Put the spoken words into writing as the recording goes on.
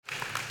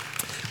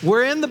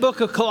We're in the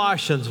book of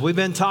Colossians. We've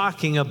been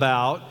talking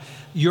about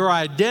your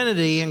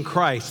identity in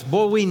Christ.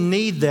 Boy, we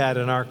need that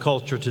in our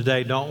culture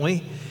today, don't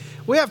we?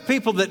 We have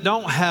people that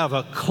don't have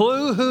a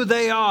clue who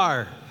they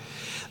are.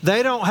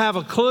 They don't have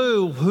a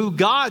clue who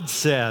God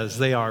says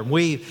they are.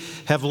 We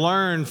have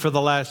learned for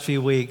the last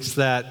few weeks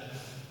that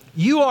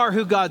you are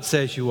who God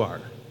says you are.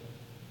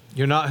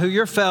 You're not who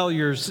your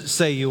failures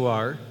say you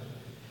are.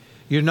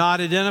 You're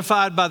not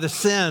identified by the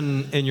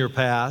sin in your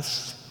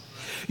past.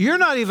 You're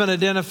not even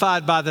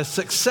identified by the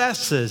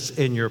successes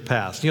in your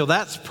past. You know,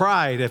 that's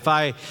pride. If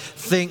I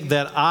think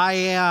that I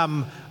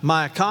am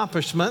my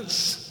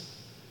accomplishments,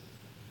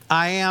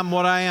 I am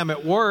what I am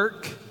at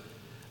work,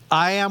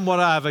 I am what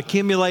I've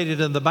accumulated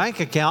in the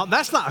bank account,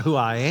 that's not who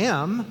I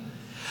am.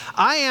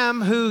 I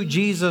am who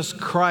Jesus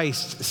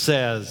Christ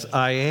says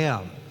I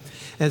am.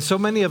 And so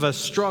many of us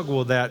struggle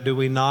with that, do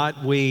we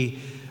not? We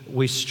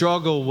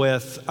struggle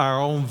with our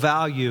own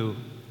value,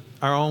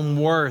 our own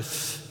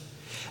worth.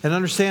 And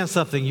understand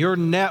something, your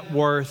net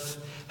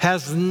worth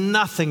has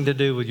nothing to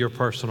do with your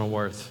personal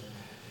worth.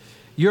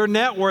 Your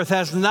net worth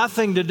has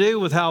nothing to do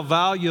with how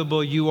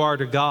valuable you are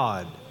to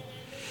God.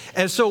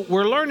 And so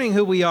we're learning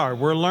who we are.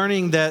 We're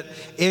learning that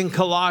in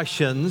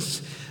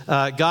Colossians,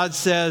 God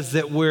says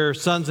that we're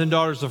sons and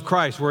daughters of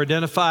Christ. We're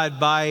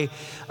identified by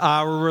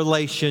our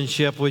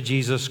relationship with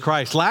Jesus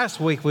Christ. Last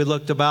week we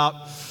looked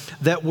about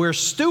that we're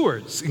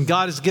stewards, and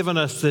God has given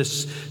us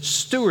this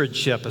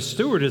stewardship. A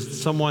steward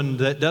is someone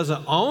that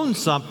doesn't own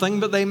something,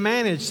 but they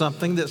manage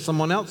something that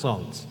someone else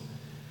owns.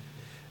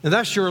 And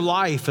that's your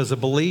life as a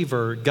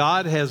believer.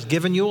 God has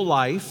given you a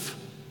life.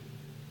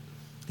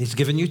 He's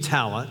given you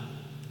talent.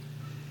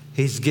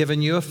 He's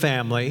given you a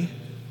family.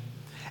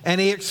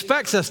 And He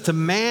expects us to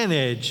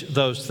manage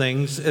those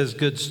things as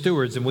good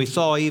stewards. And we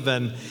saw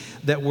even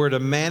that we're to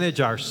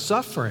manage our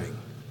suffering.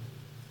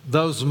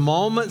 Those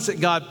moments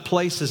that God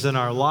places in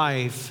our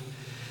life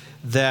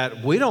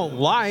that we don't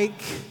like,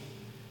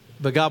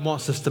 but God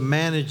wants us to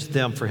manage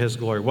them for His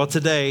glory. Well,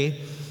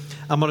 today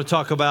I'm going to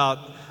talk about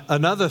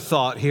another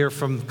thought here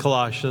from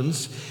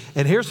Colossians.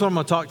 And here's what I'm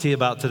going to talk to you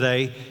about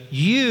today.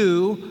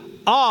 You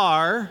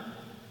are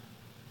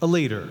a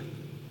leader.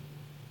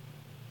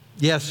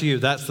 Yes, you.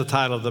 That's the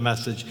title of the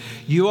message.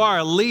 You are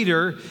a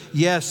leader.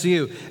 Yes,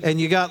 you.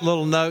 And you got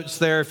little notes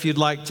there if you'd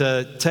like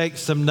to take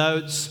some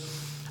notes.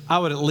 I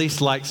would at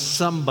least like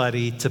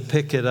somebody to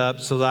pick it up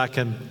so that I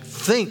can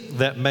think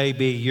that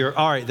maybe you're,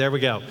 all right, there we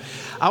go.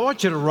 I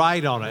want you to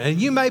write on it.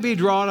 And you may be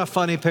drawing a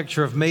funny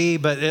picture of me,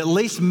 but at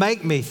least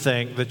make me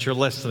think that you're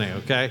listening,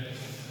 okay?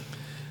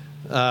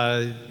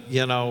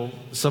 You know,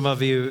 some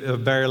of you are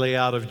barely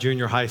out of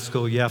junior high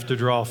school. You have to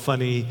draw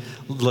funny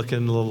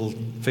looking little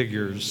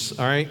figures,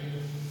 all right?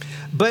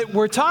 But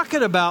we're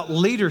talking about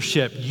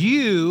leadership.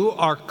 You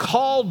are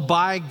called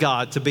by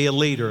God to be a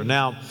leader.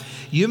 Now,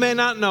 you may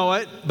not know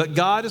it, but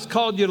God has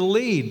called you to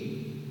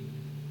lead.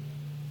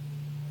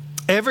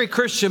 Every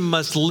Christian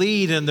must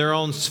lead in their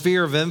own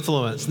sphere of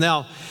influence.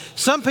 Now,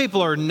 some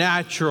people are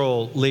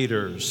natural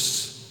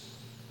leaders.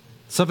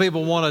 Some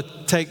people want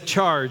to take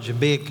charge and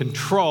be in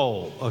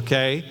control,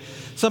 okay?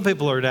 Some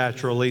people are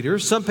natural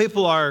leaders. Some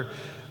people are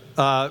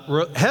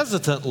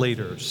hesitant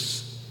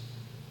leaders.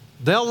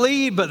 They'll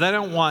lead, but they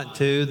don't want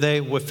to.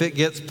 If it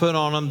gets put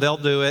on them, they'll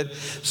do it.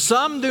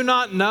 Some do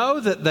not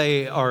know that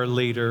they are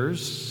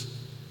leaders,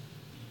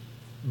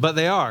 but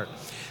they are.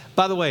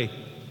 By the way,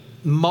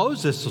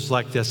 Moses was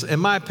like this. In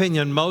my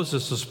opinion,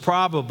 Moses was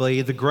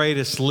probably the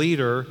greatest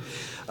leader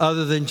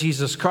other than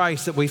Jesus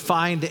Christ that we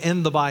find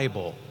in the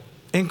Bible.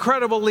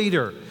 Incredible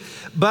leader.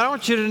 But I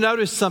want you to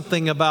notice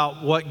something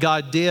about what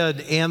God did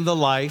in the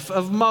life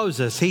of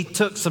Moses. He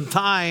took some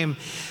time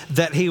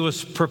that He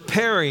was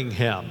preparing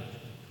him.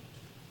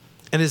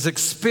 And his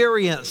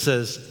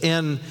experiences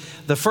in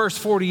the first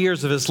 40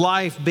 years of his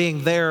life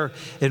being there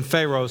in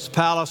Pharaoh's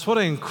palace. What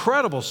an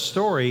incredible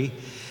story.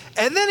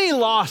 And then he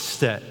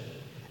lost it.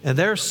 And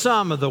there's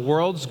some of the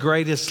world's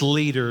greatest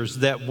leaders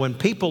that when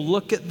people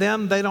look at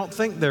them, they don't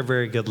think they're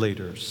very good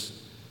leaders.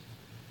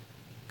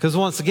 Because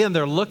once again,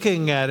 they're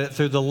looking at it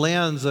through the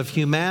lens of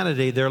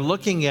humanity. They're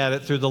looking at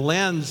it through the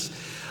lens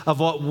of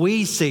what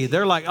we see.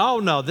 They're like, oh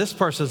no, this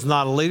person's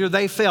not a leader.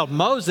 They failed.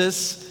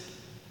 Moses,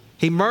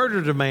 he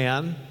murdered a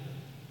man.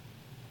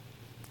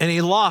 And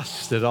he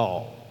lost it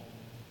all.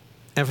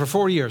 And for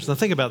 4 years. Now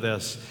think about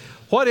this.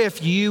 What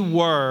if you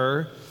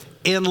were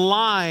in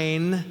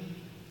line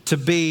to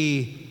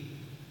be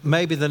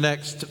maybe the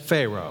next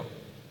Pharaoh?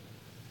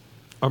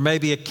 Or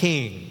maybe a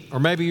king? Or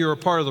maybe you're a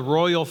part of the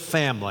royal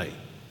family.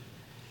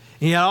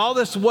 And you had all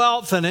this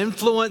wealth and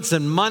influence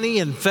and money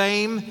and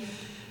fame.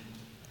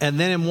 And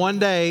then in one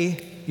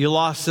day, you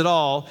lost it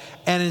all.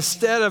 And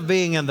instead of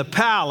being in the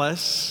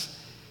palace,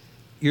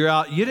 you're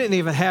out. You didn't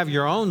even have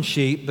your own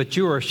sheep, but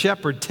you were a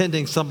shepherd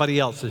tending somebody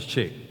else's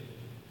sheep.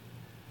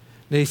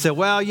 And he said,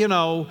 well, you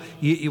know,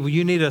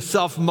 you need a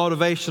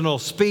self-motivational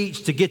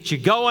speech to get you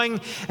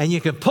going, and you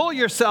can pull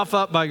yourself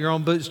up by your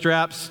own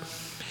bootstraps.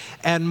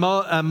 And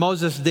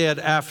Moses did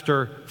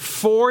after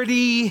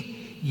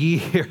 40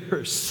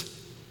 years.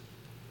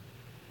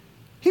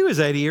 He was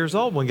 80 years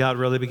old when God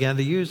really began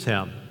to use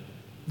him.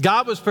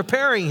 God was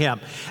preparing him.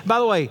 By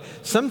the way,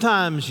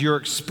 sometimes your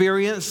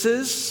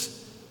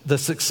experiences, the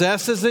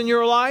successes in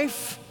your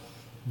life,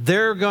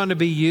 they're going to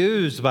be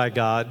used by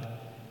God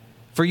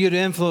for you to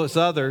influence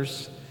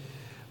others.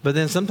 But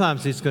then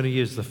sometimes he's going to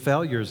use the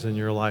failures in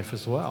your life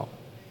as well.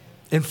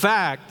 In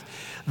fact,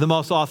 the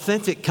most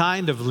authentic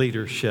kind of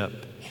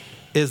leadership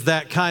is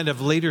that kind of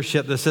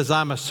leadership that says,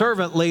 I'm a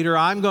servant leader,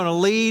 I'm going to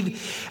lead,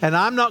 and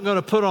I'm not going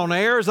to put on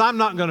airs, I'm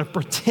not going to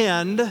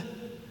pretend,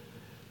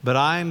 but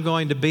I'm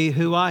going to be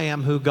who I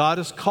am, who God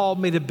has called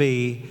me to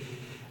be,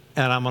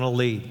 and I'm going to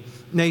lead.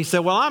 Now you say,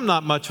 well, I'm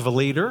not much of a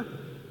leader.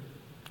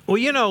 Well,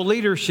 you know,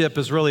 leadership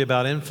is really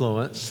about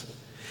influence,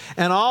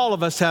 and all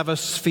of us have a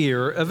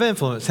sphere of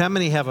influence. How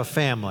many have a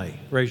family?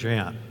 Raise your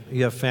hand.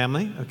 You have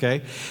family?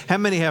 Okay. How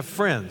many have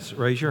friends?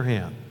 Raise your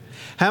hand.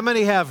 How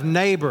many have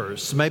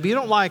neighbors? Maybe you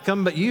don't like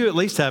them, but you at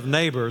least have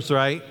neighbors,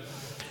 right?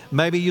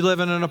 Maybe you live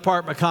in an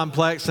apartment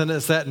complex and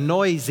it's that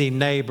noisy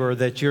neighbor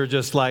that you're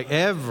just like,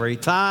 every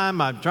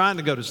time I'm trying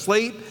to go to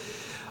sleep,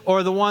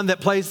 or the one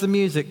that plays the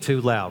music too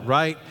loud,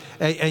 right?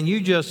 And you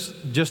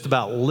just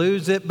about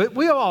lose it. But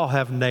we all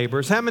have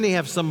neighbors. How many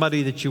have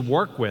somebody that you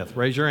work with?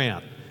 Raise your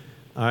hand.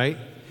 All right.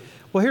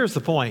 Well, here's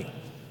the point.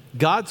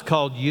 God's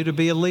called you to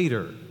be a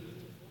leader.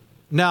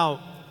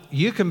 Now,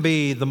 you can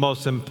be the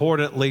most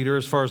important leader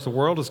as far as the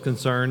world is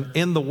concerned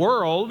in the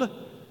world,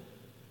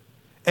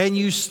 and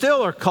you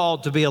still are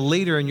called to be a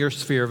leader in your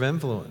sphere of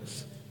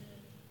influence.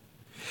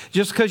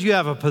 Just because you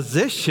have a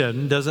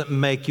position doesn't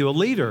make you a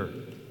leader,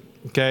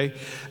 okay?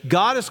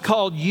 God has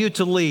called you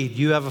to lead.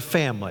 You have a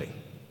family.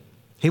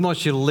 He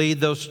wants you to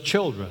lead those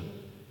children,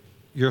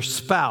 your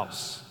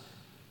spouse,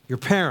 your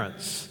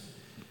parents,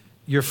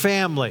 your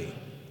family,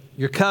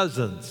 your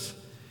cousins,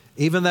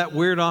 even that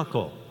weird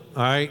uncle,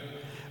 all right?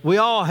 We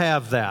all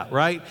have that,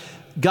 right?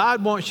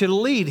 God wants you to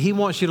lead. He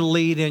wants you to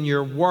lead in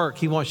your work.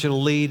 He wants you to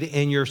lead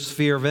in your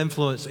sphere of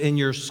influence, in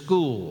your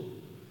school,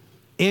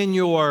 in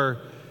your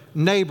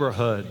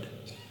neighborhood.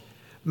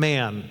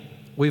 Man,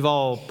 we've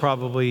all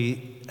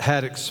probably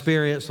had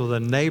experience with a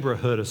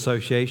neighborhood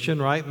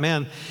association, right?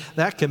 Man,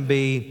 that can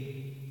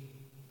be,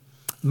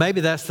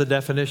 maybe that's the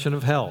definition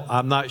of hell.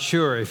 I'm not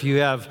sure if you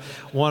have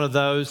one of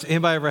those.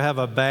 Anybody ever have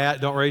a bad,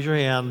 don't raise your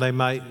hand,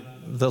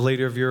 the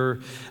leader of your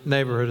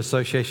neighborhood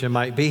association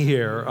might be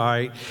here, all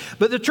right?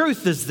 But the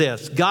truth is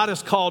this, God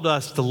has called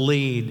us to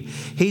lead.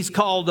 He's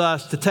called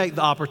us to take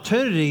the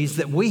opportunities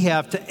that we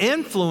have to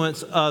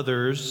influence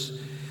others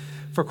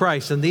for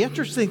Christ. And the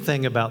interesting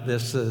thing about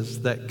this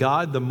is that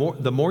God, the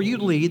more you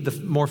lead, the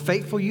more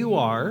faithful you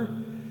are,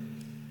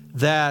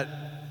 that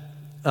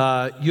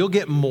you'll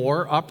get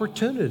more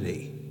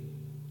opportunity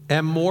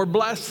and more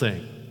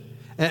blessing.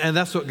 And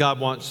that's what God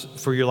wants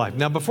for your life.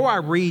 Now, before I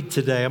read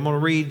today, I'm going to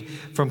read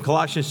from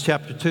Colossians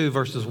chapter 2,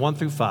 verses 1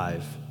 through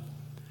 5.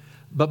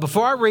 But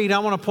before I read, I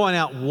want to point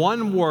out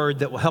one word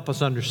that will help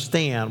us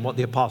understand what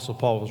the Apostle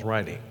Paul was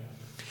writing.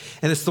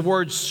 And it's the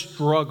word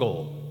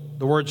struggle.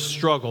 The word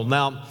struggle.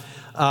 Now,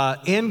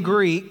 in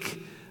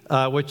Greek,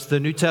 which the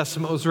New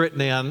Testament was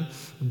written in,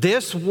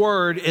 this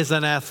word is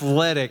an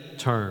athletic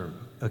term,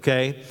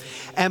 okay?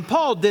 And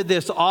Paul did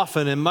this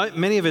often in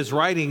many of his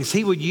writings.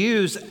 He would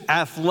use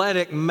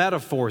athletic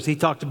metaphors. He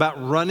talked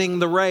about running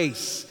the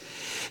race.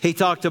 He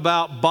talked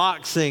about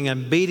boxing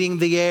and beating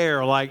the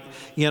air like,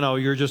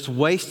 you're just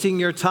wasting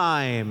your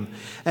time.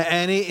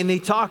 And he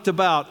talked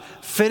about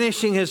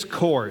finishing his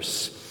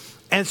course.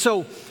 And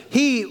so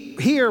he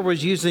here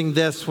was using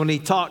this when he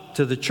talked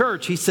to the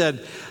church. He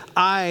said,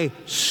 I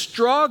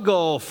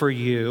struggle for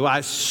you.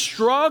 I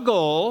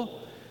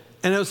struggle.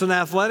 And it was an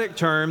athletic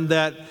term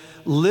that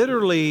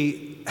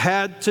literally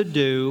had to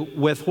do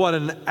with what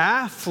an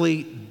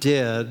athlete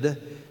did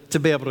to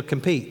be able to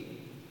compete.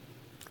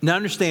 Now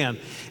understand,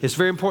 it's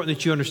very important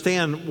that you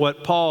understand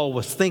what Paul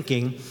was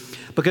thinking,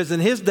 because in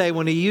his day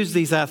when he used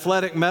these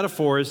athletic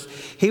metaphors,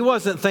 he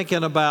wasn't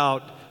thinking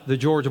about the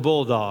Georgia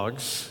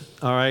Bulldogs,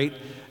 all right?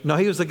 No,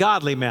 he was a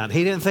godly man.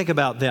 He didn't think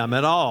about them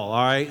at all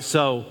right?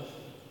 So,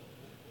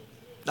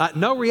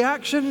 no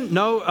reaction?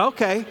 No?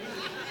 Okay.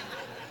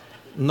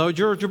 No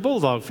Georgia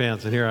Bulldog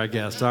fans in here, I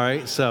guess, all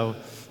right? So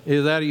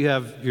either that or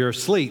you're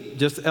asleep.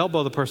 Just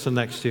elbow the person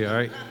next to you, all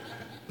right?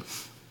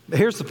 But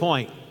here's the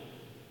point.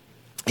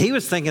 He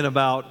was thinking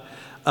about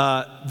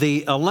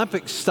the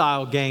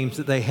Olympic-style games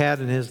that they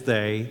had in his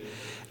day.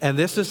 And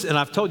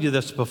I've told you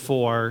this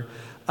before,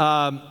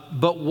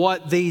 but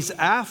what these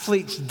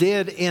athletes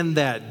did in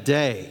that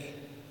day,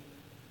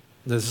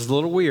 this is a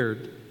little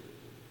weird,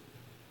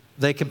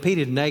 they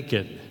competed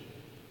naked.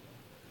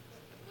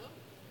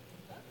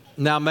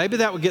 Now, maybe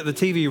that would get the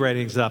TV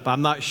ratings up.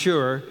 I'm not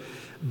sure.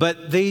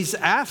 But these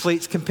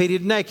athletes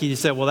competed naked. You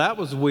say, well, that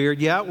was weird.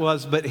 Yeah, it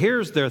was. But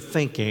here's their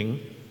thinking.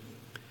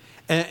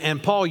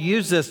 And Paul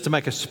used this to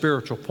make a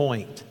spiritual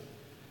point.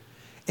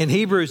 In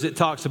Hebrews, it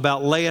talks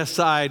about lay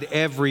aside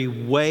every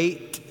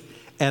weight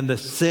and the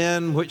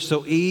sin which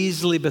so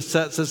easily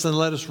besets us, and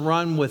let us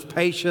run with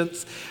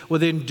patience,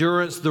 with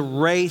endurance, the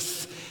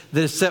race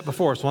that is set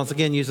before us. Once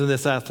again, using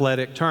this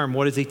athletic term,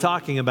 what is he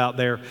talking about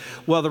there?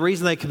 Well, the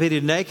reason they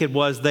competed naked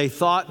was they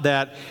thought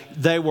that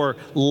they were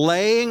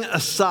laying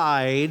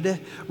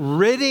aside,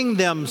 ridding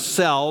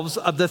themselves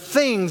of the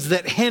things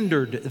that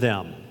hindered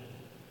them.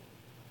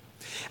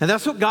 And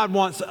that's what God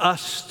wants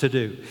us to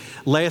do.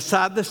 Lay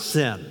aside the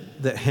sin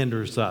that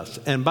hinders us.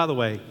 And by the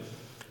way,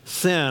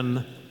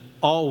 sin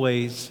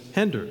always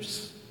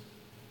hinders.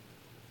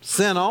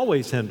 Sin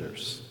always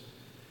hinders.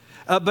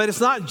 But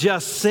it's not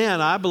just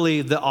sin. I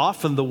believe that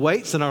often the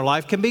weights in our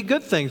life can be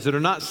good things that are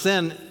not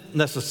sin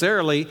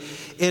necessarily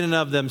in and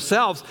of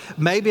themselves.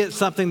 Maybe it's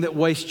something that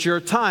wastes your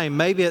time.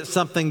 Maybe it's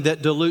something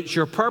that dilutes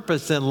your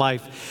purpose in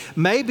life.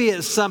 Maybe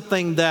it's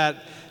something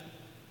that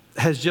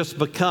has just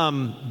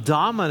become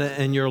dominant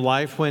in your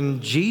life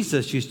when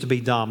Jesus used to be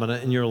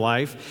dominant in your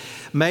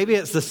life. Maybe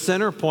it's the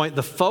center point,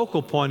 the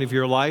focal point of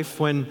your life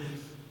when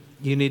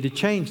you need to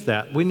change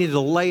that. We need to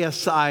lay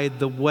aside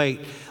the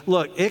weight.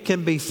 Look, it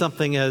can be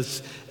something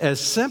as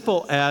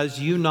simple as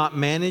you not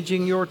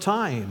managing your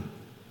time.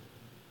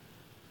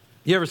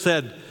 You ever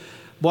said,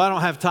 well, I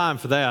don't have time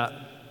for that?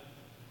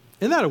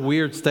 Isn't that a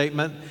weird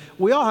statement?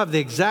 We all have the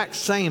exact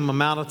same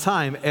amount of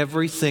time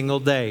every single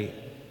day.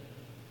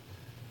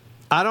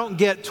 I don't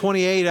get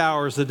 28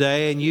 hours a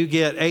day and you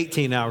get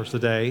 18 hours a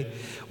day.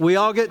 We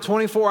all get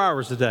 24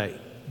 hours a day.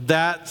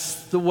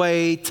 That's the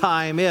way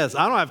time is.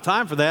 I don't have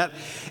time for that.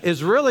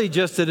 It's really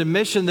just an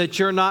admission that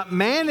you're not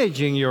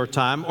managing your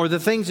time, or the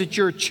things that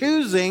you're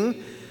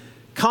choosing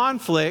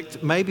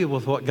conflict maybe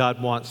with what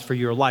God wants for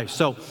your life.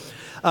 So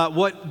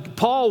what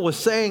Paul was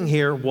saying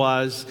here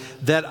was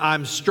that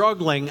I'm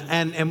struggling,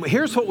 and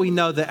here's what we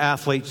know that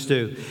athletes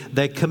do.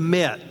 They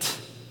commit.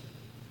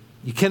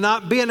 You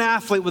cannot be an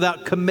athlete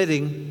without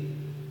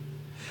committing.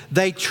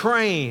 They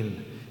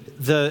train.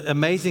 The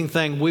amazing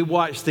thing, we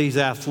watch these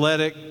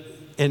athletic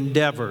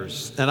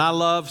endeavors. And I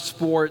love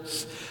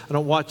sports. I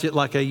don't watch it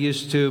like I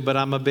used to, but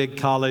I'm a big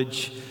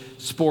college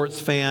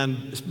sports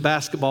fan,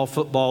 basketball,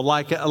 football.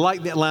 I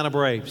like the Atlanta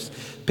Braves.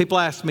 People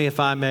ask me if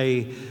I'm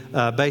a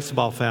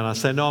baseball fan. I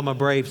say, no, I'm a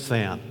Braves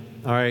fan.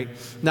 All right.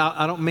 Now,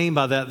 I don't mean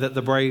by that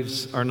the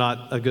Braves are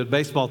not a good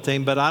baseball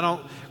team, but I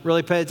don't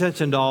really pay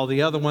attention to all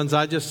the other ones.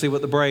 I just see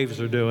what the Braves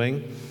are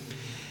doing.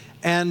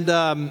 And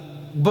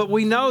but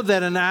we know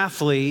that an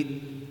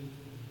athlete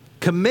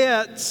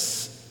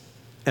commits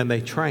and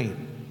they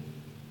train.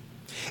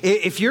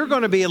 If you're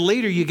going to be a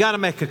leader, you got to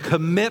make a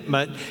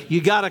commitment.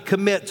 You got to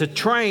commit to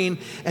train,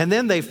 and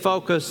then they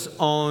focus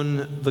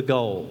on the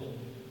goal.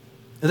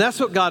 And that's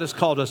what God has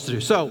called us to do.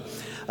 So,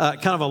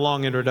 kind of a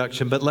long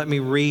introduction, but let me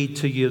read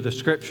to you the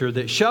scripture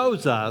that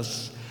shows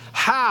us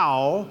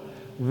how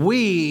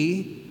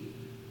we,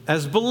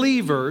 as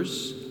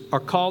believers, are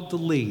called to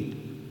lead.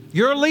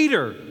 You're a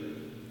leader.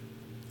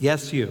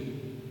 Yes, you.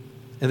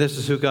 And this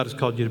is who God has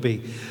called you to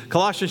be.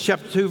 Colossians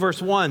chapter 2,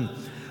 verse 1.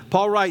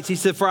 Paul writes, he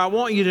said, for I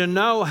want you to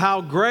know how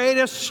great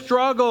a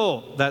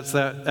struggle, that's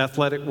that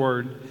athletic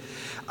word,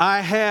 I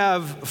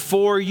have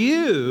for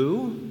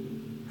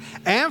you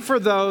and for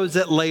those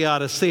at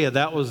Laodicea.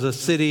 That was a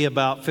city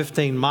about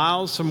 15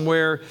 miles from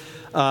where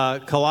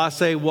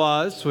Colossae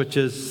was, which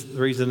is the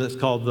reason it's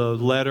called the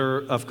letter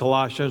of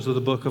Colossians or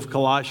the book of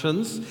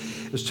Colossians.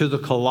 It's to the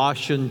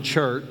Colossian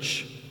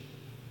church.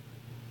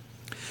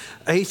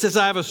 He says,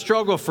 I have a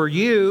struggle for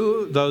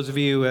you, those of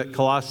you at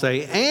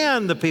Colossae,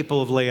 and the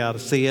people of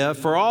Laodicea,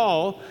 for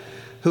all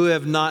who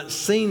have not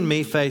seen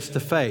me face to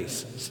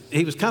face.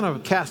 He was kind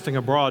of casting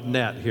a broad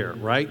net here,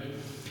 right?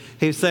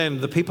 He's saying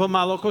the people in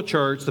my local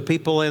church, the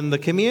people in the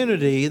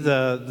community,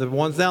 the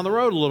ones down the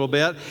road a little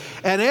bit,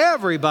 and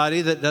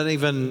everybody that doesn't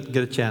even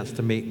get a chance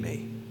to meet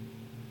me.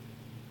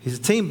 He's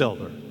a team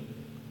builder.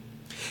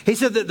 He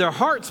said that their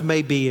hearts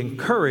may be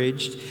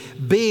encouraged,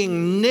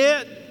 being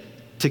knit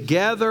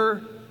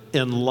together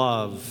in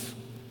love,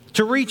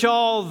 to reach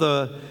all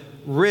the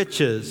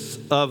riches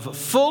of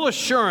full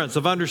assurance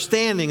of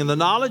understanding and the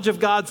knowledge of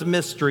God's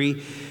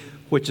mystery,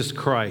 which is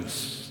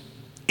Christ,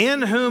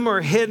 in whom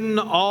are hidden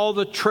all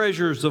the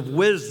treasures of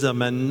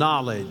wisdom and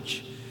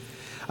knowledge.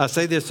 I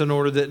say this in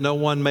order that no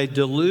one may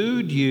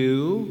delude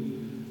you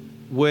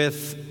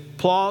with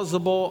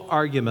plausible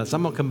arguments.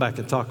 I'm going to come back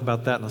and talk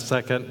about that in a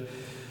second.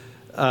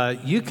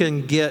 You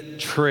can get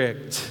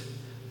tricked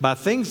by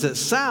things that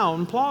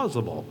sound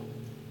plausible.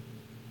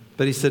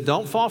 But he said,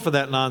 don't fall for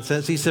that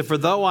nonsense. He said, for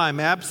though I am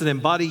absent in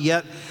body,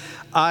 yet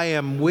I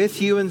am with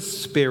you in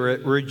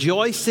spirit,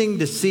 rejoicing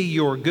to see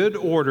your good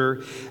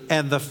order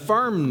and the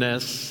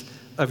firmness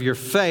of your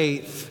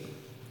faith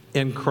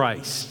in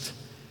Christ.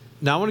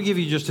 Now, I want to give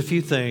you just a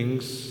few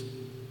things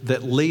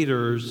that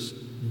leaders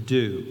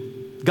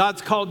do.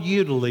 God's called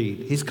you to lead.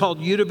 He's called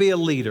you to be a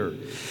leader.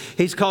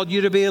 He's called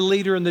you to be a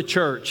leader in the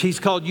church. He's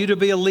called you to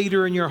be a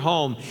leader in your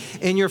home,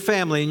 in your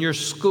family, in your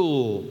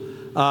school,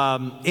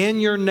 in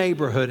your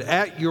neighborhood,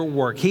 at your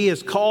work. He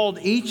has called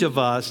each of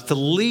us to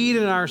lead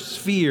in our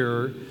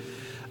sphere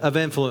of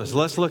influence.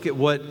 Let's look at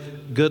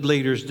what good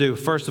leaders do.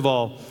 First of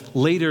all,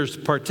 leaders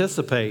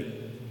participate.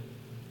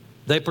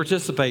 They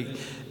participate.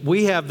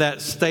 We have that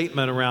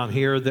statement around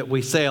here that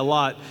we say a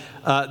lot.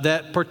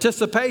 that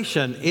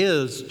participation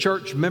is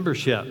church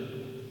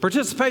membership.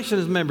 Participation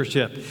is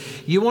membership.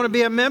 You want to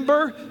be a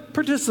member?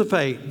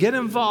 Participate. Get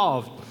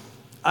involved.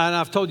 And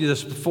I've told you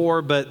this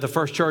before, but the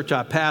first church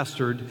I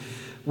pastored,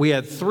 we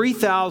had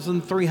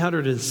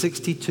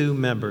 3,362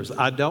 members.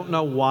 I don't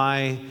know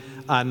why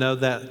I know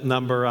that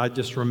number. I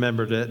just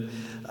remembered it.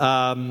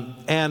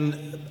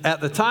 And at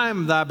the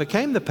time that I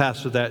became the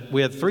pastor, that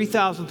we had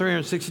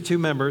 3,362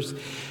 members,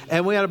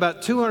 and we had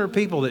about 200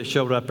 people that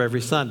showed up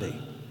every Sunday.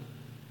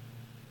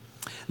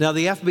 Now,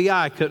 the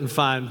FBI couldn't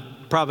find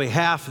probably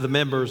half of the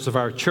members of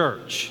our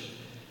church.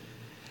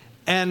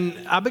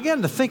 And I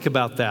began to think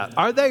about that.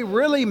 Are they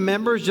really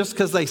members just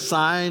because they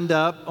signed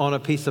up on a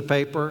piece of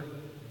paper?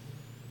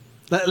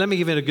 Let me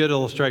give you a good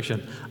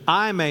illustration.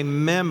 I'm a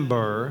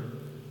member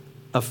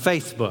of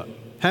Facebook.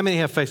 How many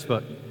have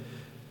Facebook?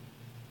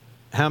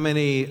 How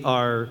many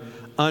are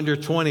under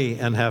 20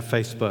 and have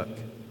Facebook?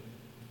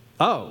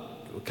 Oh,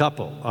 a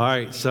couple. All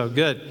right, so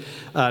good.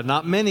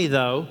 Not many,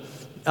 though.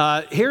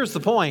 Here's the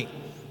point.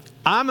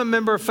 I'm a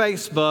member of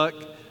Facebook,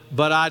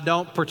 but I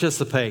don't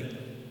participate.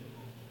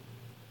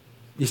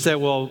 You say,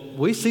 well,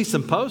 we see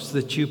some posts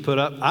that you put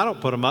up. I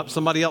don't put them up.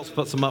 Somebody else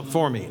puts them up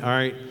for me, all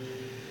right?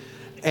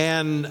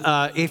 And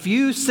if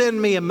you send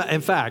me,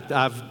 in fact,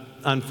 I've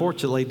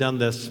unfortunately done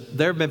this.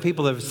 There have been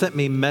people that have sent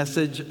me a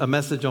message on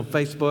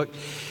Facebook,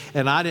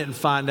 and I didn't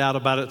find out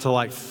about it till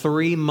like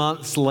 3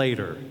 months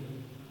later.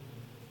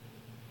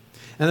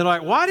 And they're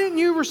like, why didn't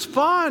you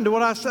respond to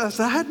what I said? I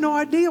said, I had no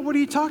idea. What are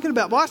you talking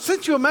about? Well, I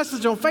sent you a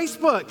message on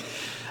Facebook.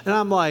 And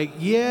I'm like,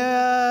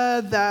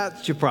 yeah,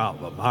 that's your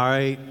problem, all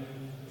right?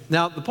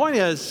 Now, the point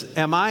is,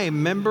 am I a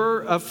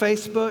member of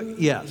Facebook?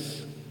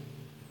 Yes.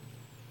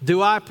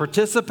 Do I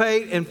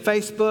participate in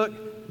Facebook?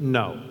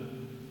 No.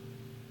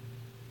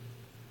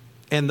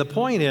 And the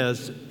point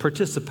is,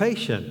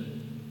 participation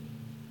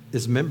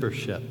is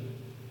membership.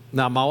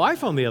 Now, my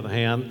wife, on the other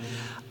hand,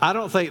 I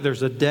don't think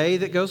there's a day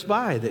that goes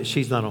by that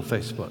she's not on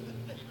Facebook.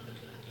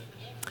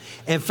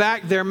 In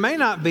fact, there may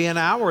not be an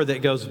hour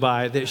that goes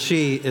by that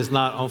she is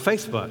not on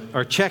Facebook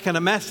or checking a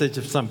message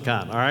of some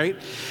kind, all right?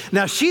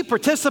 Now, she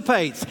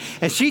participates,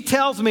 and she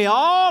tells me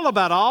all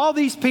about all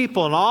these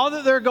people and all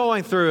that they're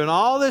going through and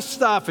all this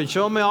stuff and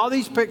showing me all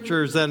these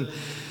pictures, and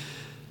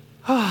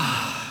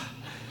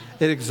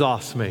it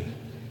exhausts me.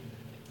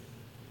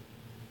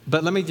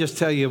 But let me just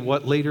tell you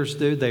what leaders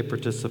do. They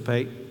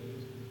participate.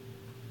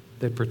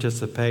 They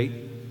participate.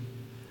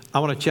 I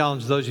want to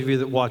challenge those of you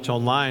that watch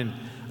online.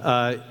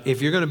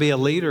 If you're going to be a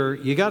leader,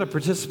 you got to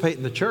participate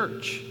in the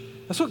church.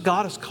 That's what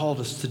God has called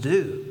us to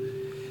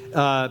do.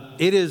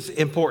 It is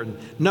important.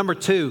 Number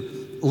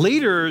two,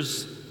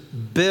 leaders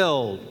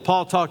build.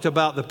 Paul talked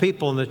about the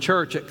people in the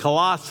church at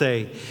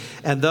Colossae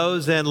and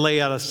those in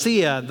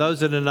Laodicea, and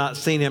those that had not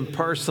seen him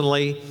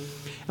personally.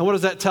 And what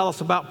does that tell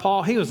us about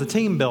Paul? He was a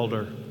team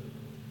builder.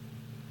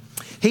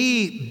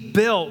 He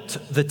built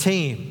the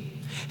team.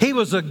 He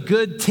was a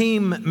good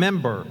team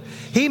member.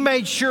 He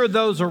made sure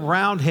those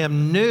around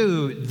him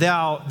knew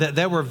that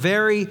they were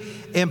very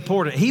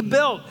important. He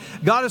built.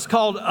 God has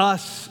called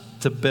us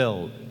to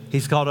build.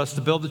 He's called us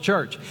to build the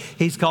church.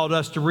 He's called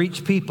us to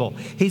reach people.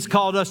 He's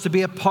called us to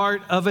be a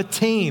part of a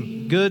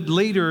team. Good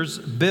leaders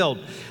build.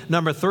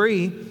 Number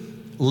three,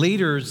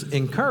 leaders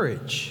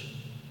encourage.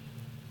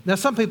 Now,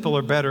 some people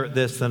are better at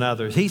this than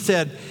others. He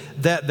said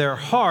that their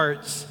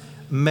hearts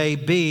may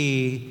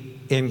be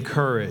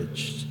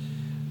encouraged.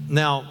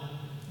 Now,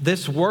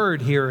 this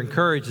word here,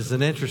 encourage, is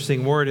an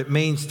interesting word. It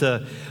means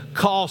to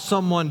call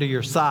someone to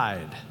your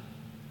side.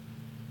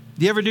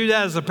 Do you ever do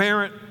that as a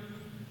parent?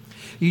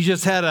 You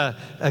just had a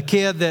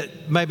kid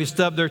that maybe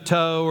stubbed their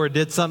toe or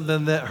did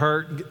something that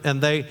hurt,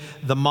 and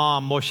the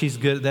mom, well, she's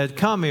good at that.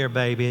 Come here,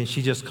 baby, and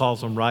she just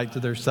calls them right to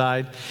their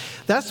side.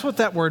 That's what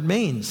that word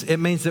means. It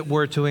means that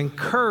we're to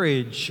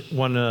encourage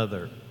one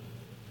another.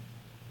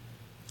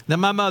 Now,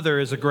 my mother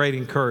is a great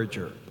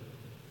encourager.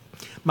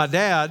 My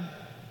dad,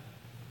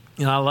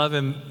 I love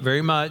him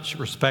very much,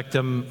 respect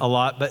him a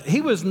lot, but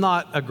he was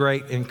not a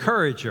great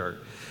encourager.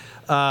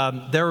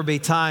 There would be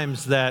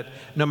times that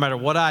no matter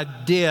what I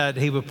did,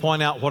 he would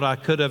point out what I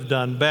could have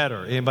done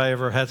better. Anybody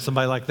ever had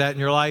somebody like that in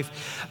your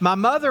life? My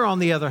mother, on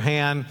the other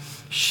hand,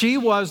 she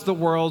was the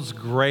world's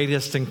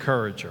greatest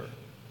encourager.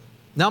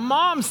 Now,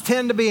 moms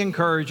tend to be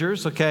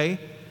encouragers, okay?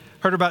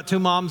 Heard about two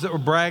moms that were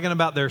bragging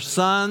about their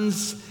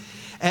sons.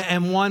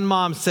 And one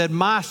mom said,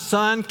 my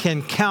son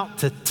can count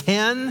to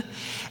 10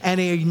 and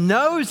he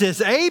knows his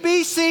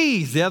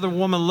ABCs. The other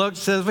woman looked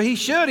and says, well, he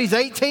should. He's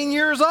 18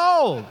 years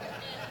old.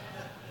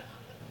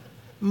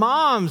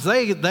 Moms,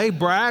 they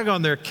brag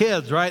on their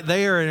kids, right?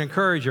 They are an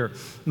encourager.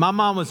 My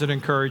mom was an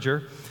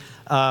encourager.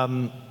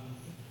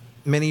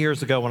 Many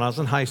years ago when I was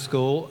in high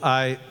school,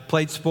 I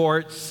played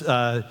sports.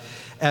 And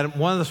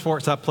one of the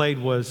sports I played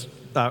was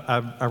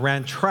I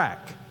ran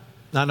track.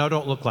 Now, I know I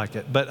don't look like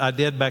it, but I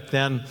did back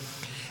then.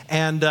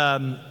 And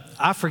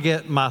I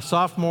forget, my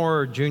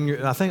sophomore or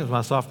junior, I think it was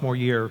my sophomore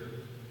year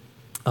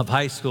of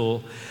high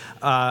school,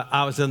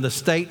 I was in the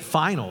state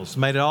finals,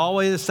 made it all the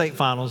way to the state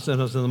finals, and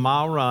it was in the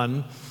mile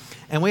run.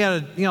 And we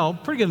had a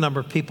pretty good number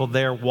of people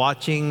there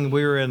watching.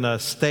 We were in a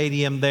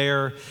stadium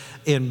there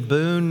in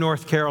Boone,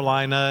 North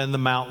Carolina, in the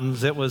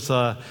mountains. It was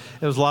a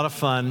lot of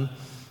fun.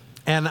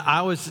 And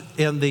I was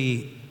in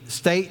the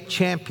state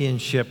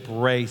championship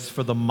race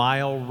for the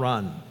mile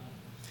run.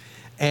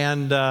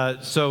 And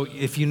so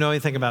if you know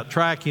anything about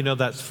track, you know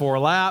that's 4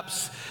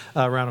 laps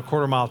around a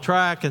quarter-mile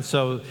track. And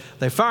so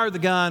they fired the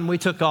gun, we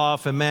took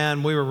off, and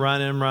man, we were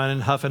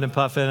running, huffing and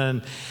puffing.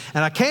 And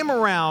I came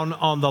around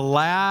on the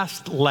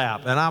last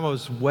lap, and I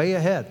was way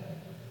ahead.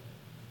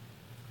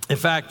 In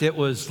fact, it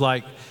was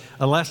like,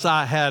 unless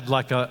I had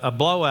like a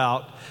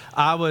blowout,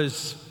 I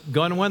was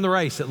going to win the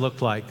race, it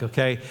looked like,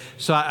 okay?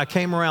 So I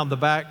came around the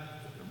back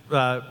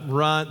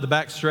the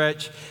back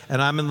stretch,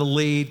 and I'm in the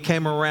lead,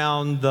 came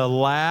around the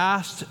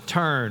last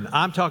turn.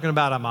 I'm talking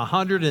about I'm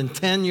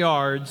 110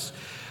 yards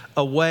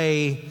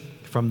away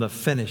from the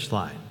finish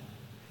line.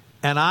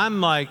 And I'm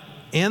like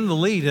in the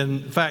lead.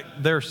 In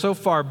fact, they're so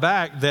far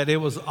back that it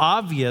was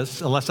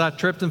obvious, unless I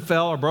tripped and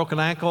fell or broke an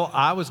ankle,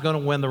 I was going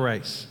to win the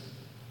race.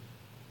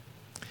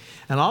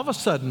 And all of a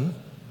sudden,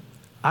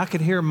 I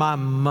could hear my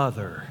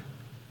mother.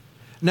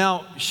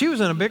 Now, she was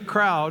in a big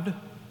crowd,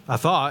 I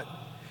thought.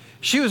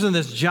 She was in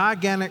this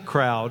gigantic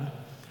crowd,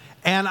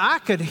 and I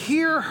could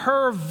hear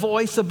her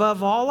voice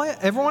above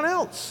everyone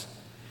else.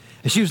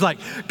 And she was like,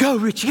 "Go,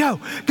 Richie, go.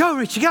 Go,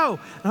 Richie, go."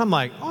 And I'm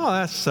like, "Oh,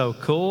 that's so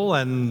cool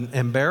and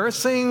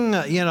embarrassing,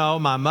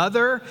 my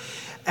mother."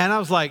 And I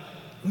was like,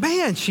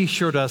 "Man, she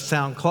sure does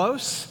sound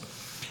close."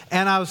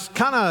 And I was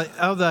kind of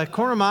out of the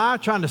corner of my eye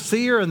trying to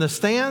see her in the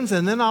stands,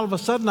 and then all of a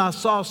sudden I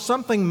saw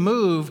something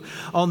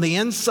move on the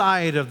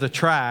inside of the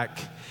track.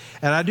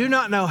 And I do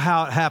not know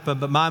how it happened,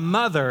 but my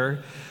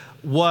mother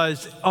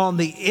was on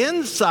the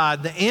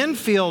inside, the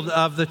infield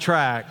of the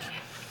track,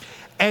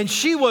 and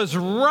she was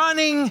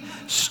running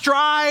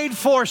stride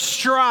for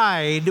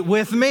stride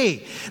with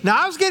me.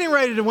 Now, I was getting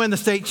ready to win the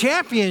state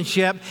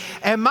championship,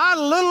 and my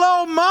little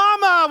old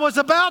mama was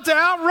about to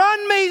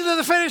outrun me to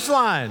the finish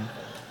line.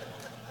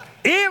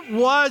 It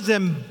was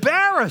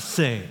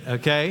embarrassing,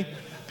 okay?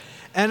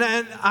 And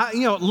I,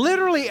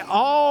 literally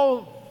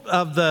all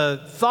of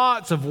the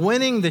thoughts of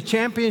winning the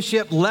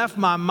championship left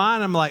my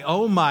mind. I'm like,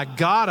 oh my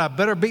God, I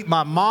better beat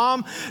my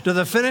mom to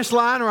the finish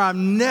line or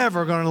I'm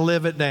never going to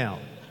live it down.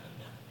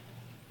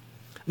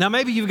 Now,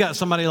 maybe you've got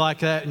somebody like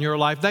that in your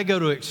life. They go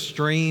to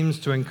extremes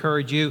to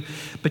encourage you.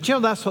 But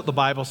that's what the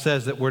Bible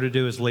says that we're to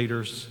do as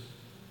leaders.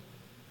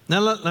 Now,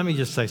 let me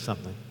just say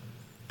something.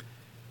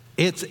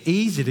 It's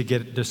easy to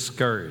get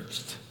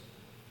discouraged.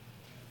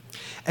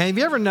 And have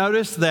you ever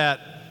noticed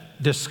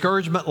that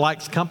discouragement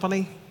likes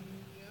company?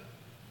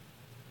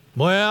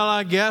 Well,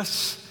 I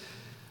guess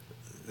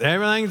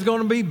everything's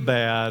going to be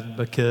bad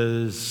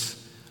because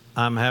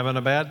I'm having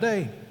a bad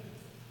day.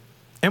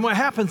 And what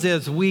happens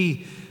is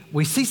we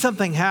see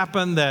something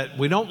happen that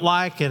we don't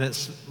like, and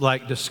it's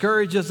like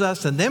discourages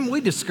us, and then we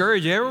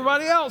discourage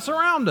everybody else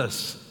around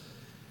us.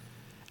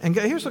 And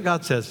here's what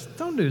God says: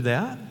 don't do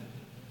that.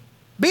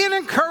 Be an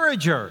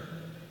encourager.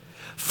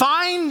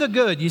 Find the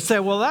good. You say,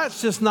 well,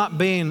 that's just not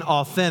being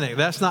authentic.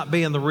 That's not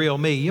being the real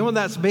me. You know what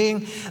that's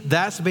being?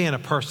 That's being a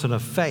person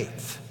of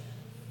faith.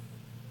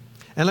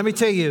 And let me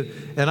tell you,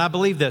 and I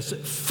believe this,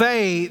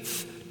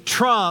 faith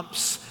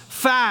trumps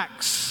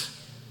facts.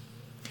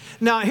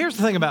 Now, here's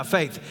the thing about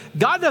faith.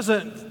 God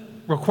doesn't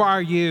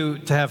require you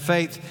to have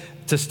faith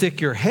to stick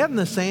your head in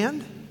the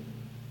sand.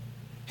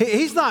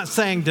 He's not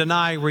saying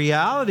deny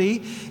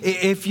reality.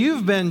 If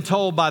you've been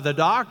told by the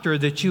doctor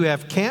that you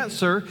have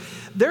cancer,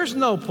 there's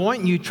no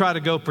point in you try to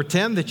go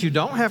pretend that you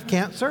don't have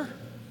cancer.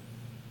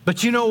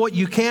 But you know what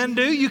you can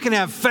do? You can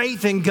have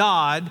faith in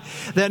God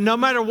that no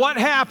matter what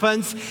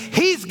happens,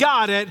 He's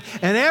got it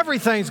and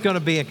everything's going to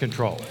be in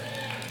control.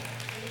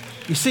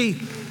 You see,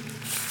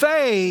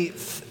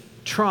 faith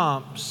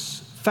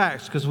trumps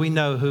facts because we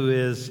know who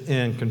is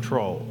in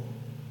control.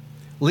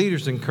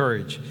 Leaders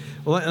encourage.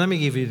 Well, let me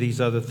give you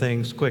these other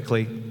things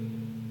quickly.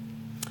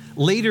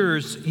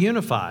 Leaders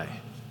unify.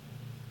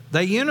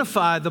 They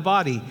unify the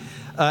body.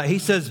 He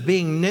says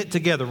being knit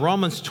together.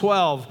 Romans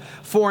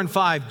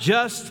 12:4-5.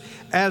 Just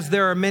as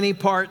there are many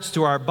parts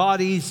to our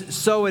bodies,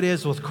 so it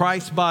is with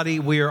Christ's body.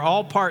 We are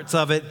all parts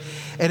of it,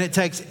 and it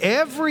takes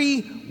every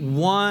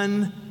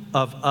one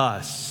of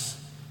us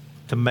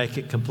to make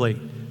it complete.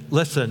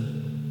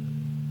 Listen,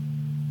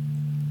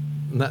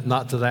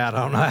 not to that. I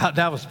don't know how,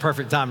 that was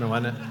perfect timing,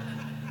 wasn't it?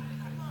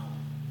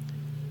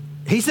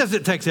 He says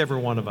it takes every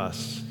one of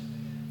us.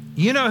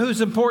 You know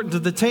who's important to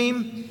the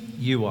team?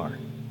 You are.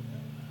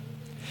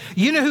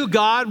 You know who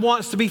God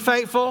wants to be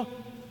faithful?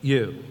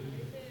 You.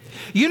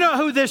 You know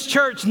who this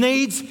church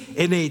needs?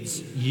 It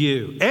needs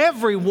you.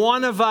 Every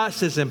one of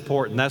us is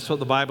important. That's what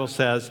the Bible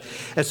says.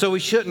 And so we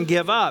shouldn't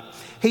give up.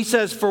 He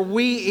says, for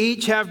we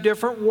each have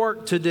different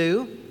work to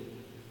do.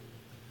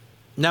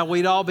 Now,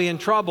 we'd all be in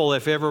trouble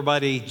if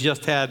everybody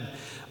just had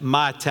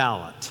my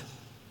talent.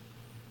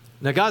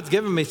 Now, God's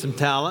given me some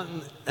talent,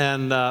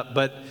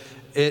 but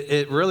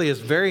it really is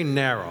very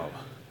narrow,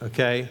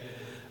 okay?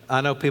 I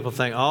know people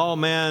think, oh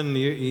man,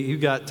 you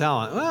got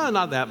talent. Well,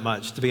 not that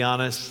much, to be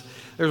honest.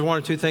 There's one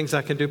or two things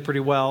I can do pretty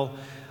well.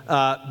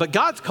 But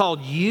God's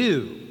called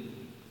you.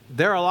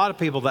 There are a lot of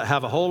people that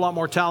have a whole lot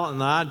more talent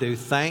than I do,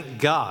 thank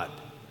God.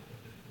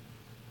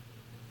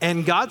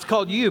 And God's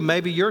called you.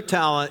 Maybe your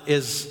talent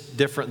is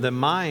different than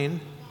mine.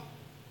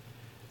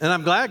 And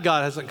I'm glad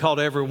God hasn't called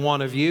every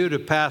one of you to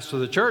pastor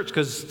the church,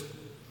 because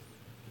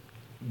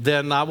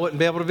then I wouldn't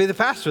be able to be the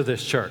pastor of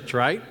this church,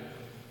 right?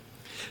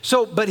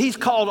 So, but He's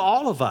called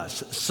all of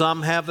us.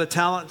 Some have the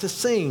talent to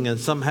sing, and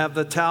some have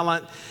the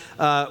talent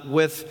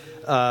with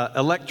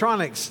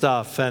electronic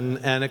stuff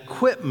and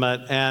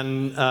equipment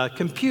and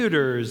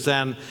computers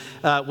and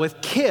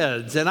with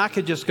kids. And I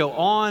could just go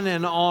on,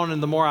 and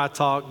the more I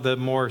talk, the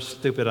more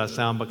stupid I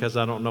sound, because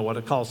I don't know what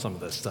to call some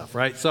of this stuff,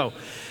 right? So,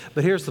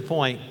 but here's the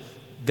point.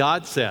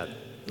 God said,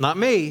 not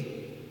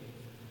me,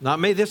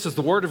 this is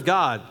the Word of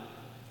God.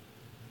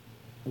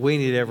 We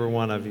need every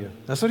one of you.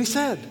 That's what He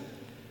said.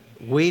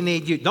 We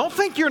need you. Don't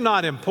think you're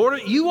not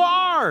important. You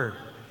are.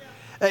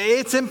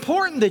 It's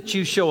important that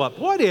you show up.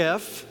 What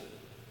if,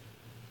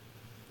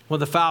 when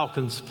the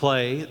Falcons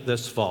play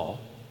this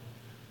fall,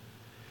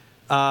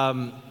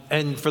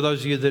 and for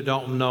those of you that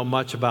don't know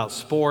much about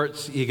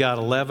sports, you got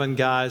 11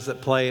 guys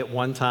that play at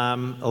one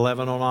time,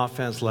 11 on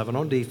offense, 11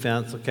 on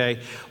defense,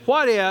 okay?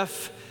 What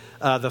if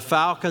the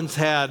Falcons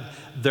had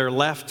their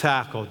left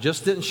tackle,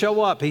 just didn't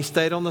show up. He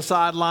stayed on the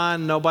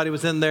sideline. Nobody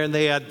was in there, and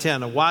they had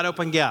 10, a wide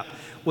open gap.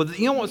 Well,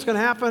 you know what's going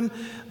to happen?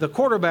 The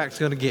quarterback's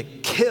going to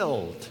get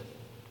killed.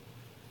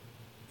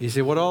 You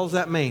see, what all does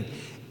that mean?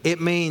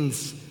 It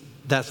means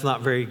that's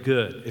not very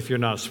good if you're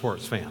not a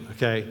sports fan,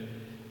 okay?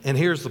 And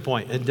here's the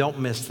point, and don't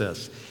miss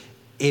this.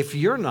 If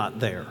you're not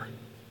there,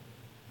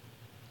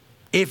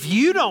 if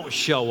you don't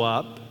show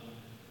up,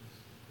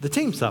 the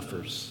team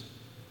suffers.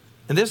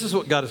 And this is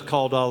what God has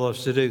called all of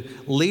us to do.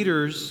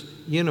 Leaders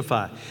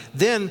unify.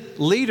 Then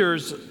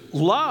leaders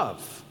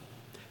love.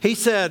 He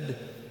said,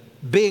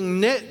 being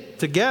knit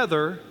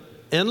together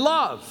in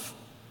love.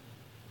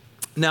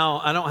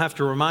 Now, I don't have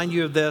to remind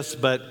you of this,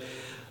 but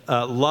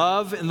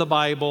love in the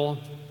Bible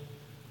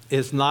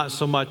is not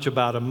so much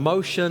about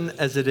emotion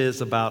as it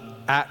is about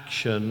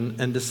action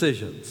and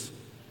decisions.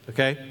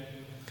 Okay?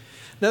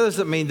 Now, that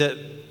doesn't mean that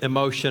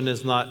emotion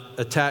is not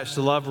attached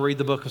to love. Read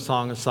the book of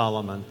Song of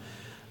Solomon.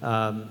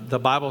 The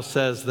Bible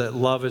says that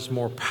love is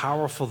more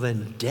powerful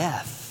than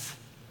death.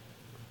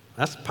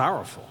 That's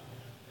powerful.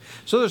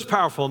 So there's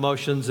powerful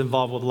emotions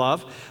involved with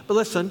love. But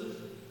listen,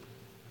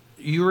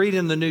 you read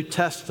in the New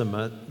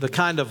Testament, the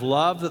kind of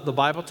love that the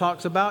Bible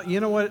talks about, you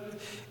know what?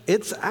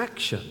 It's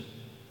action.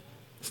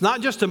 It's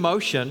not just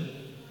emotion.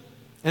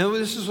 And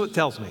this is what it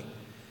tells me.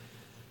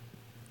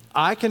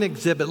 I can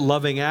exhibit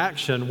loving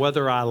action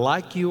whether I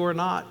like you or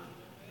not.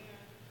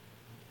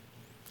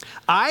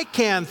 I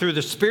can, through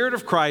the Spirit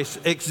of Christ,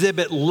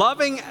 exhibit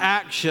loving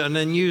action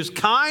and use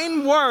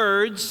kind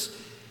words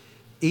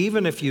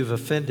even if you've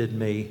offended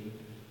me.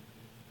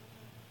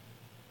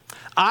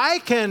 I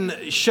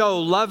can show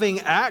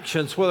loving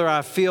actions whether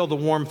I feel the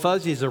warm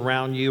fuzzies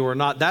around you or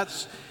not.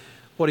 That's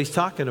what he's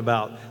talking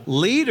about.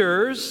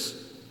 Leaders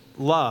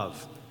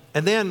love.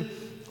 And then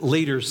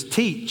leaders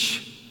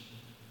teach.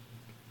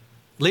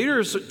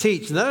 Leaders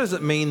teach. And that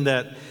doesn't mean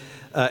that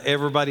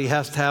everybody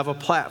has to have a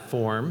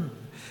platform.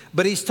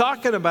 But he's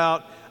talking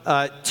about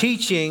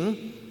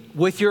teaching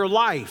with your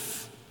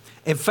life.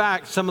 In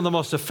fact, some of the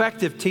most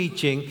effective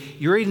teaching,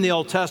 you read in the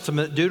Old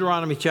Testament,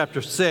 Deuteronomy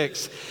chapter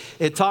 6,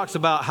 it talks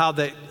about how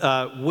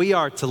that we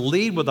are to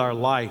lead with our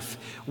life.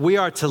 We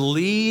are to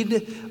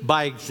lead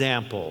by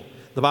example.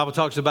 The Bible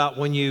talks about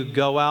when you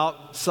go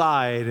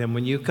outside and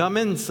when you come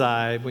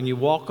inside, when you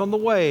walk on the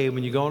way,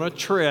 when you go on a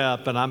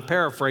trip, and I'm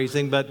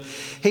paraphrasing, but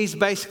he's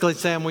basically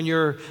saying when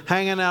you're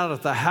hanging out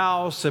at the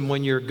house and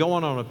when you're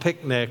going on a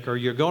picnic or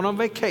you're going on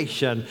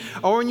vacation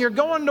or when you're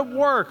going to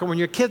work or when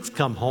your kids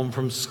come home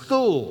from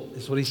school,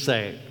 is what he's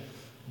saying,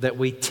 that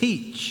we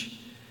teach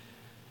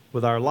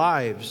with our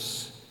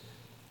lives.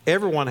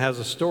 Everyone has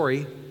a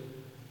story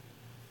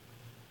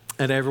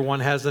and everyone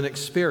has an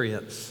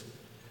experience.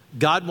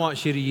 God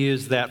wants you to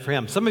use that for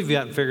Him. Some of you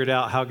haven't figured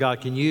out how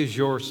God can use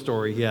your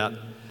story yet.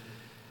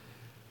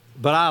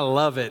 But I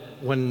love it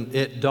when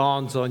it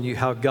dawns on you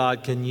how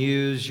God can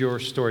use your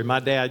story. My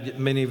dad,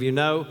 many of you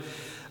know,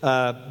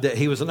 that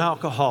he was an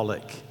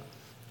alcoholic.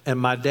 And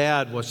my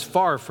dad was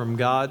far from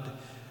God.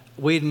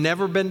 We'd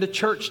never been to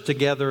church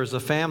together as a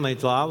family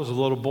until I was a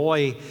little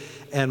boy.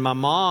 And my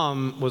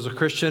mom was a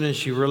Christian and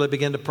she really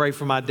began to pray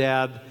for my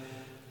dad.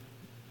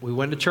 We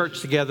went to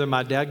church together.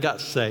 My dad got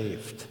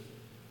saved.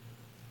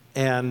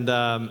 And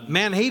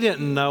man, he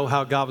didn't know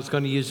how God was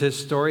going to use his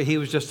story. He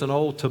was just an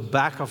old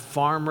tobacco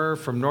farmer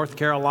from North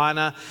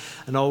Carolina,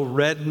 an old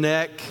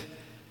redneck.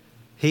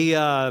 He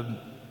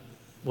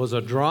was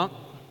a drunk.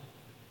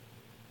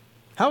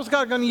 How was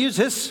God going to use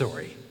his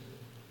story?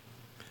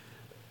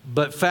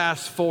 But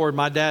fast forward,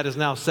 my dad is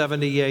now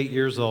 78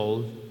 years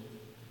old.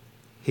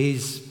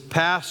 He's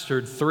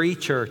pastored 3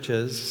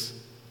 churches.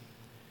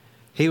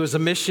 He was a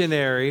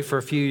missionary for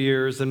a few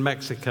years in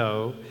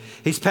Mexico.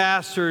 He's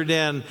pastored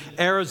in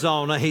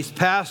Arizona. He's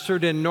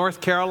pastored in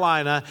North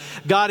Carolina.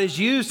 God has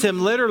used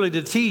him literally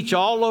to teach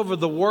all over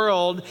the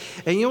world.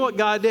 And you know what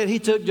God did? He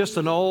took just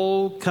an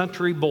old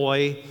country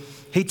boy.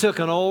 He took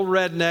an old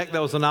redneck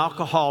that was an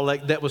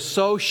alcoholic that was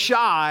so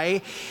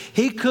shy,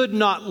 he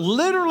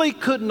literally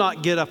could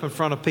not get up in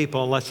front of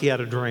people unless he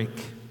had a drink.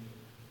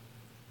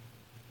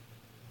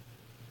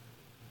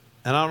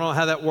 And I don't know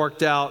how that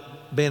worked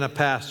out being a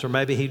pastor.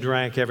 Maybe he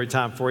drank every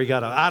time before he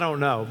got up. I don't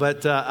know.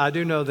 But I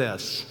do know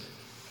this.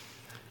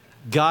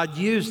 God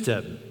used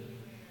him,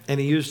 and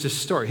he used his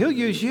story. He'll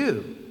use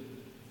you.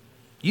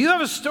 You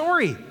have a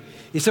story.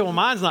 You say, well,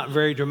 mine's not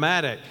very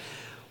dramatic.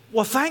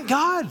 Well, thank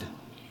God.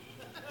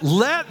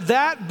 Let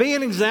that be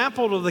an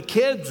example to the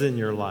kids in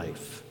your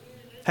life.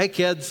 Hey,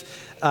 kids,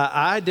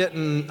 I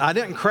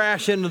didn't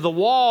crash into the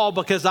wall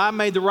because I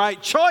made the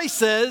right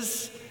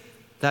choices.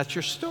 That's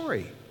your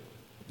story.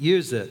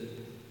 Use it.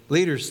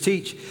 Leaders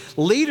teach.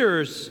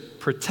 Leaders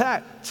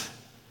protect.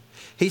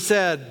 He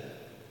said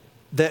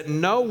that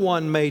no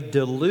one may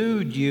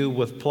delude you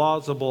with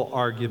plausible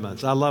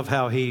arguments. I love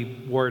how he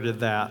worded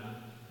that.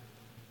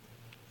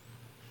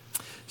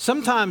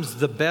 Sometimes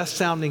the best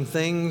sounding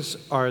things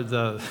are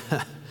the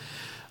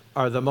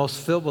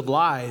most filled with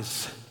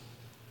lies.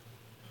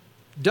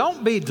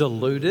 Don't be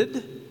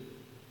deluded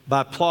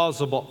by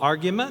plausible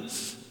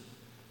arguments.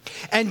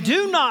 And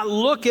do not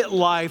look at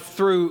life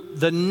through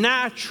the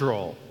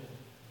natural.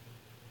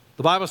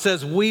 The Bible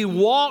says we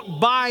walk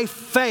by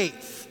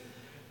faith,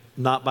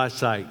 not by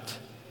sight.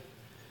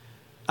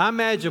 I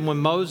imagine when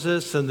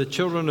Moses and the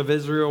children of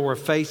Israel were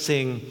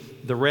facing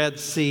the Red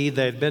Sea,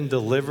 they had been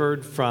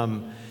delivered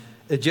from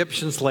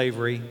Egyptian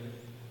slavery.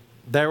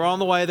 They were on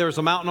the way. There was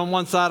a mountain on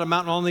one side, a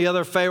mountain on the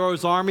other,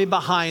 Pharaoh's army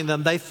behind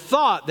them. They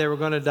thought they were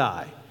going to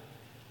die.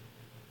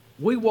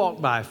 We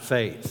walk by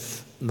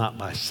faith, not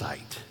by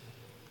sight.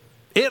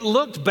 It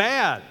looked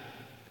bad.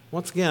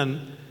 Once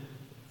again,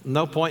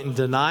 no point in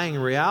denying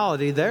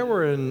reality. They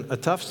were in a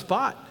tough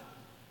spot.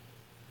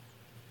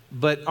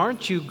 But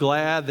aren't you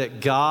glad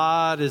that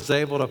God is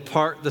able to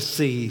part the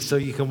sea so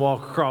you can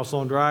walk across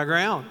on dry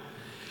ground?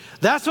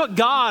 That's what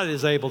God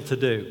is able to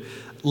do.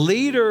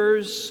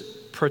 Leaders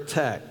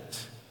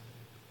protect.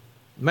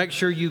 Make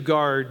sure you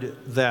guard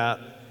that.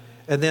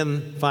 And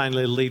then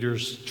finally,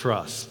 leaders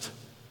trust.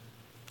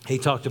 He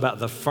talked about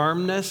the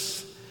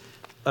firmness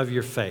of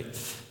your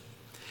faith.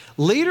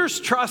 Leaders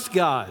trust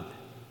God.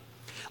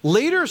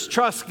 Leaders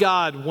trust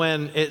God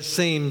when it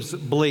seems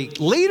bleak.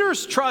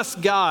 Leaders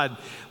trust God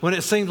when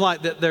it seems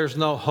like that there's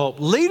no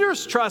hope.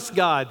 Leaders trust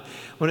God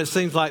when it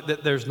seems like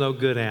that there's no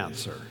good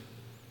answer.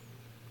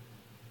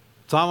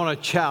 So I want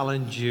to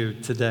challenge you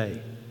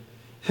today.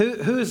 Who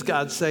does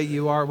God say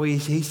you are?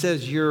 He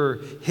says you're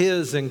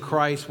His in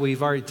Christ.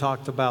 We've already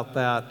talked about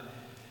that.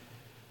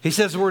 He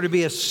says we're to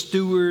be a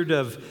steward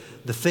of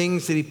the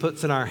things that He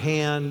puts in our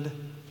hand.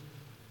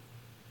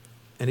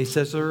 And He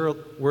says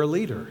we're a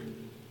leader.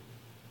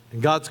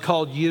 And God's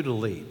called you to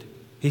lead.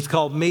 He's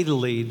called me to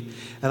lead.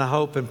 And I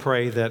hope and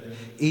pray that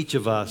each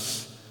of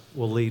us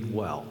will lead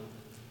well.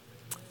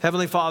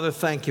 Heavenly Father,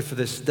 thank you for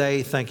this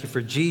day. Thank you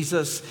for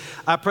Jesus.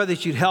 I pray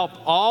that you'd help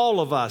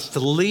all of us to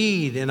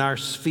lead in our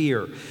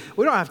sphere.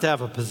 We don't have to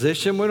have a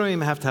position. We don't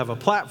even have to have a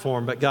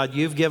platform. But God,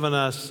 you've given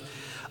us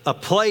a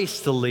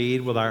place to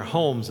lead with our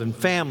homes and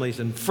families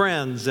and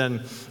friends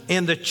and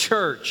in the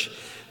church.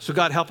 So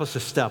God, help us to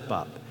step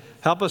up.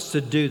 Help us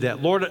to do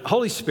that. Lord,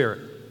 Holy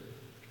Spirit,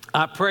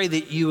 I pray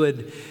that you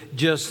would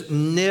just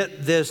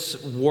knit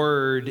this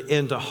word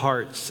into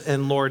hearts.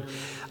 And Lord,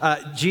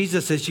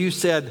 Jesus, as you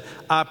said,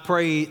 I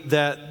pray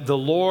that the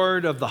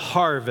Lord of the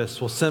harvest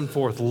will send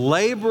forth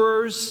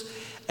laborers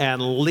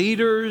and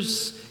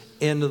leaders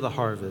into the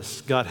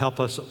harvest. God, help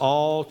us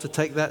all to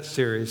take that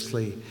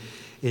seriously.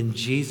 In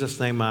Jesus'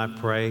 name I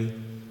pray.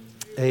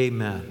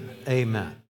 Amen. Amen.